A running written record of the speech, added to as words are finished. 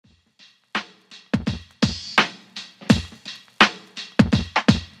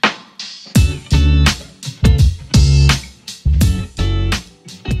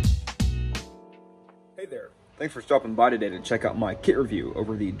Thanks for stopping by today to check out my kit review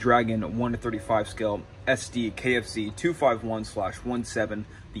over the Dragon 1:35 scale Sd.Kfz.251/17,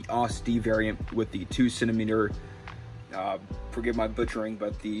 the Ausf.D variant with the 2 centimeter, forgive my butchering,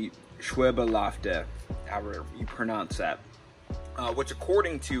 but the Schwebelafette, however you pronounce that. Which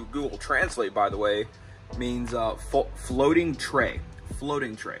according to Google Translate, by the way, means floating tray.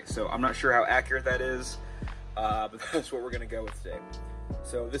 Floating tray. So I'm not sure how accurate that is, but that's what we're gonna go with today.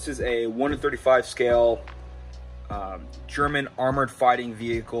 So this is a 1:35 scale German armored fighting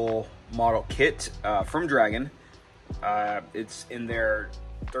vehicle model kit from Dragon. It's in their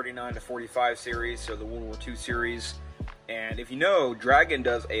 39 to 45 series, so the World War II series. And if you know, Dragon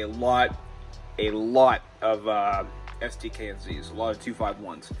does a lot of Sd.Kfzs, a lot of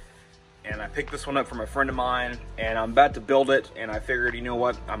 251s. And I picked this one up from a friend of mine, and I'm about to build it, and I figured, you know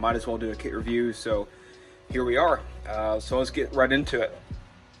what, I might as well do a kit review, so here we are. So let's get right into it.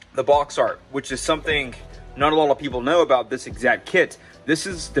 The box art, which is something not a lot of people know about this exact kit. This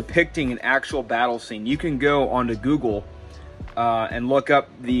is depicting an actual battle scene. You can go onto Google and look up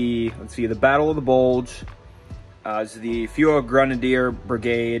the, let's see, the Battle of the Bulge. It's the Fuhrer Grenadier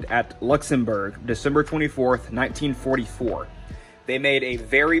Brigade at Luxembourg, December 24th, 1944. They made a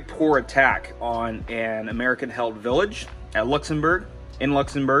very poor attack on an American-held village at Luxembourg, in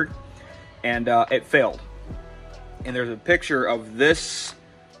Luxembourg, and it failed. And there's a picture of this,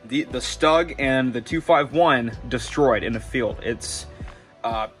 the Stug and the 251 destroyed in the field. It's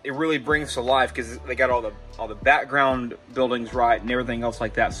it really brings to life because they got all the background buildings right and everything else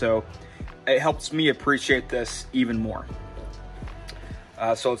like that. So it helps me appreciate this even more.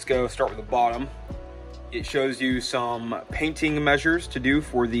 So let's go start with the bottom. It shows you some painting measures to do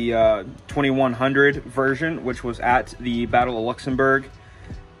for the 2100 version, which was at the Battle of Luxembourg.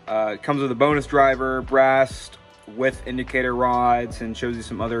 It comes with a bonus driver, brass with indicator rods, and shows you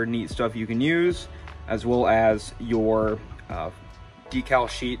some other neat stuff you can use, as well as your decal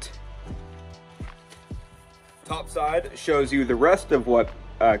sheet. Top side shows you the rest of what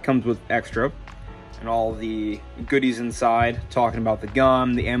comes with extra and all the goodies inside, talking about the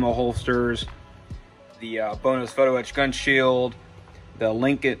gun, the ammo holsters, the bonus photo etch gun shield, the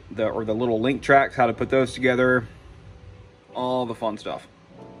little link tracks, how to put those together, all the fun stuff.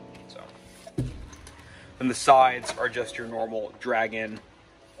 So, and the sides are just your normal Dragon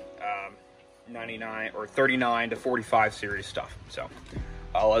 99 or 39 to 45 series stuff. So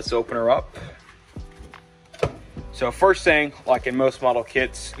let's open her up. So first thing, like in most model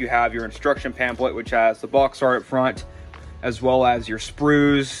kits, you have your instruction pamphlet, which has the box art up front, as well as your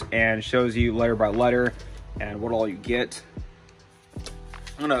sprues, and shows you letter by letter and what all you get.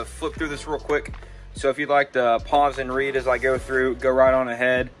 I'm gonna flip through this real quick. So if you'd like to pause and read as I go through, go right on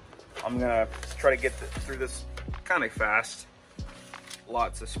ahead. I'm gonna try to get through this kind of fast.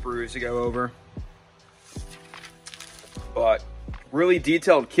 Lots of sprues to go over. But really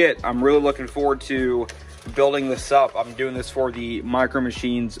detailed kit. I'm really looking forward to building this up. I'm doing this for the Micro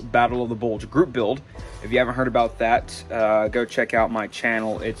Machines Battle of the Bulge group build. If you haven't heard about that, go check out my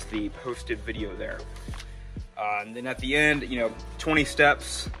channel. It's the posted video there. And then at the end, 20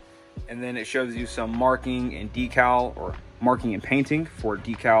 steps, and then it shows you some marking and decal, or marking and painting for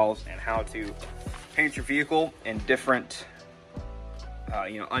decals, and how to paint your vehicle in different,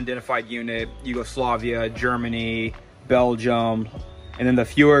 unidentified unit, Yugoslavia, Germany, Belgium, and then the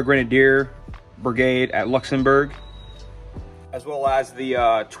Fuhrer Grenadier Brigade at Luxembourg, as well as the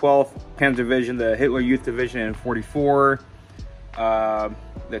 12th Panzer Division, the Hitler Youth Division in 44, the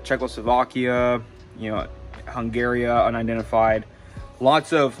Czechoslovakia, Hungary, unidentified.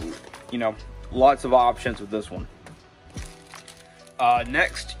 Lots of options with this one.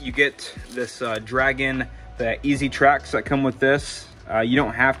 Next, you get this Dragon, the easy tracks that come with this. You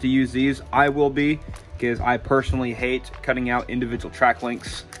don't have to use these. I will be, because I personally hate cutting out individual track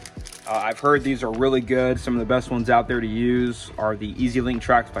links. I've heard these are really good. Some of the best ones out there to use are the Easy Link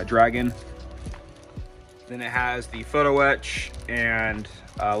tracks by Dragon. Then it has the photo etch and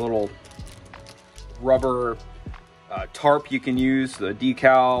a little rubber tarp you can use, the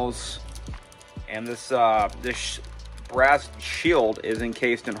decals, and this brass shield is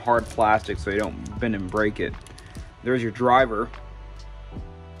encased in hard plastic so you don't bend and break it. There's your driver.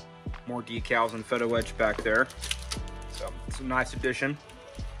 More decals and photo etch back there. So it's a nice addition.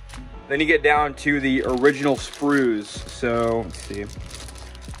 Then you get down to the original sprues. So let's see,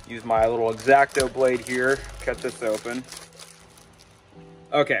 use my little X-Acto blade here, cut this open.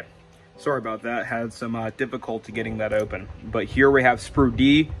 Okay, sorry about that, had some difficulty getting that open. But here we have sprue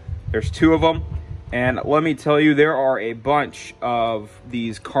D, there's 2 of them. And let me tell you, there are a bunch of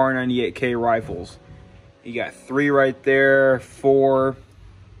these Kar 98K rifles. You got 3 right there, 4,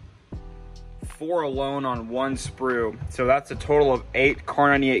 4 alone on 1 sprue. So that's a total of 8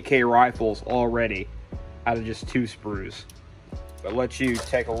 Kar98K rifles already out of just 2 sprues. But let you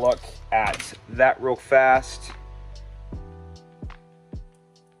take a look at that real fast.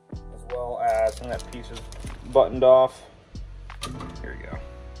 As well as some of that piece is buttoned off. Here we go.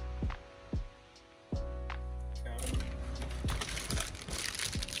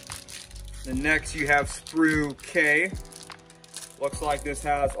 Then next you have sprue K. Looks like this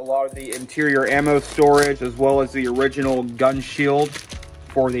has a lot of the interior ammo storage as well as the original gun shield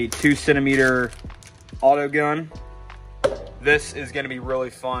for the 2cm auto gun. This is going to be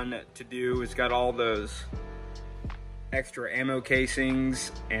really fun to do. It's got all those extra ammo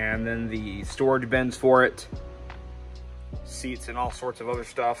casings and then the storage bins for it, seats and all sorts of other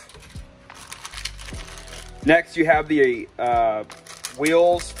stuff. Next you have the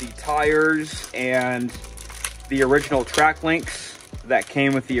wheels, the tires, and the original track links that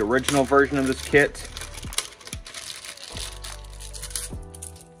came with the original version of this kit.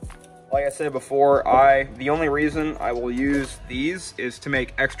 Like I said before, the only reason I will use these is to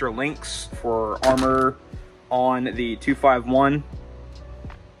make extra links for armor on the 251,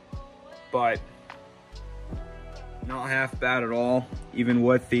 but not half bad at all. Even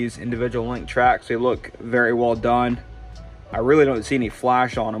with these individual link tracks, they look very well done. I really don't see any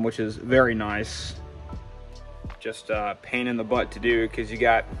flash on them, which is very nice. Just a pain in the butt to do because you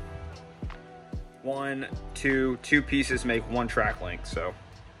got two pieces make 1 track link, so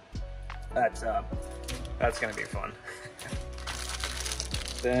that's gonna be fun.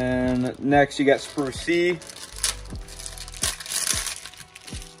 Then next you got sprue C.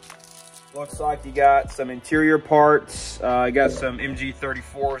 Looks like you got some interior parts. You got some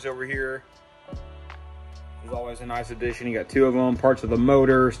MG34s over here. There's always a nice addition. You got 2 of them. Parts of the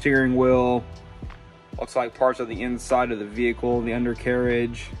motor, steering wheel. Looks like parts of the inside of the vehicle, the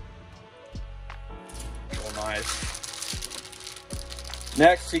undercarriage. Real nice.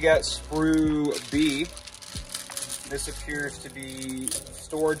 Next, you got sprue B. This appears to be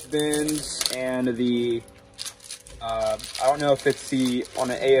storage bins and the, I don't know if it's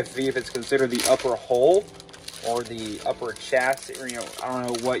on an AFV, if it's considered the upper hull or the upper chassis, or, I don't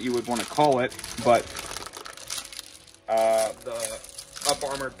know what you would want to call it, but the up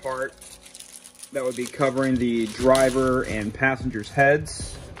armored part that would be covering the driver and passenger's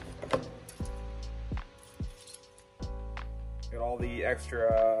heads. Got all the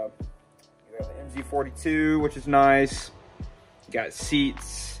extra, you got the MG42, which is nice. You got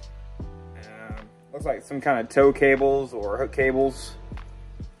seats. Looks like some kind of tow cables or hook cables.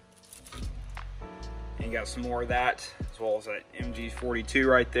 And you got some more of that, as well as that MG42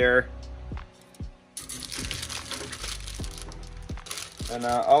 right there. And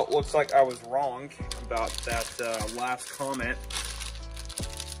oh, looks like I was wrong about that last comment.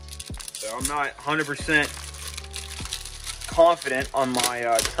 So I'm not 100% confident on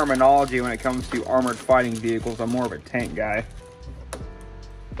my terminology when it comes to armored fighting vehicles. I'm more of a tank guy.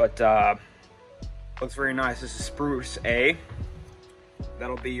 But looks very nice. This is sprue A.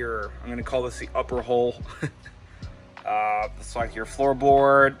 That'll be your, I'm gonna call this the upper hull. It's like your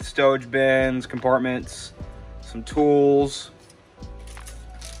floorboard, stowage bins, compartments, some tools.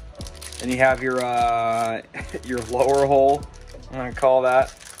 And you have your your lower hull, I'm gonna call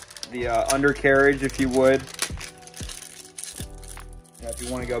that. The undercarriage, if you would. If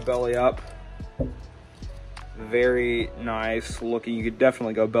you wanna go belly up. Very nice looking. You could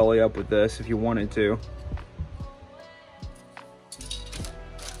definitely go belly up with this if you wanted to.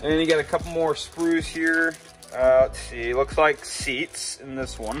 And then you got a couple more sprues here. Let's see, looks like seats in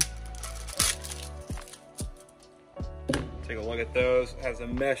this one. Take a look at those. It has a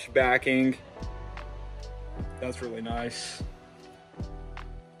mesh backing. That's really nice.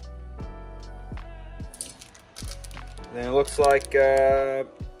 Then it looks like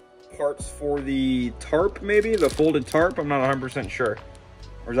parts for the tarp, maybe? The folded tarp? I'm not 100% sure.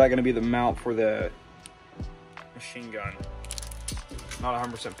 Or is that going to be the mount for the machine gun? Not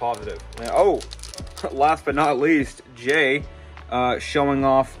 100% positive. Oh, last but not least, Jay showing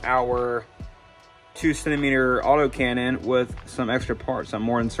off our 2cm autocannon with some extra parts. I'm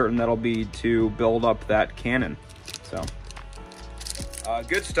more than certain that'll be to build up that cannon. So,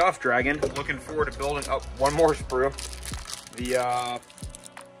 good stuff, Dragon. Looking forward to building up one more sprue. The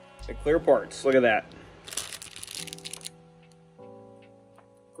clear parts. Look at that.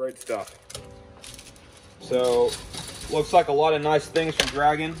 Great stuff. So, looks like a lot of nice things from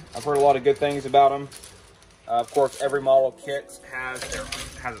Dragon. I've heard a lot of good things about them. Of course, every model kit has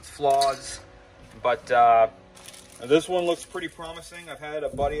its flaws, but this one looks pretty promising. I've had a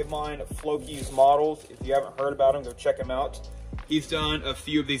buddy of mine, Floki's Models. If you haven't heard about him, go check him out. He's done a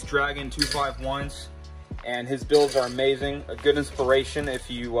few of these Dragon 251s, and his builds are amazing. A good inspiration if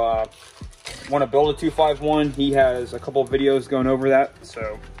you want to build a 251. He has a couple of videos going over that.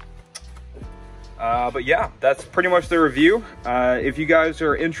 So, but yeah, that's pretty much the review. If you guys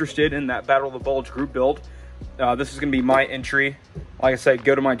are interested in that Battle of the Bulge group build, this is going to be my entry. Like I said,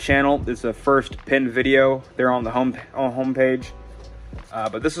 go to my channel. It's the first pinned video there on the homepage.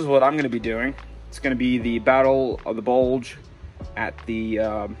 But this is what I'm going to be doing. It's going to be the Battle of the Bulge at the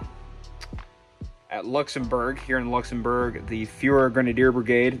at Luxembourg, here in Luxembourg, the Führer Grenadier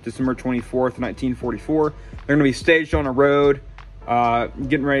Brigade, December 24th, 1944. They're going to be staged on a road,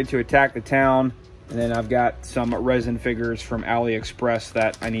 getting ready to attack the town. And then I've got some resin figures from AliExpress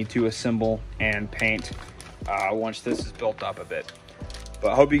that I need to assemble and paint once this is built up a bit.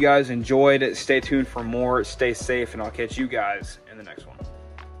 But I hope you guys enjoyed it. Stay tuned for more. Stay safe, and I'll catch you guys in the next one.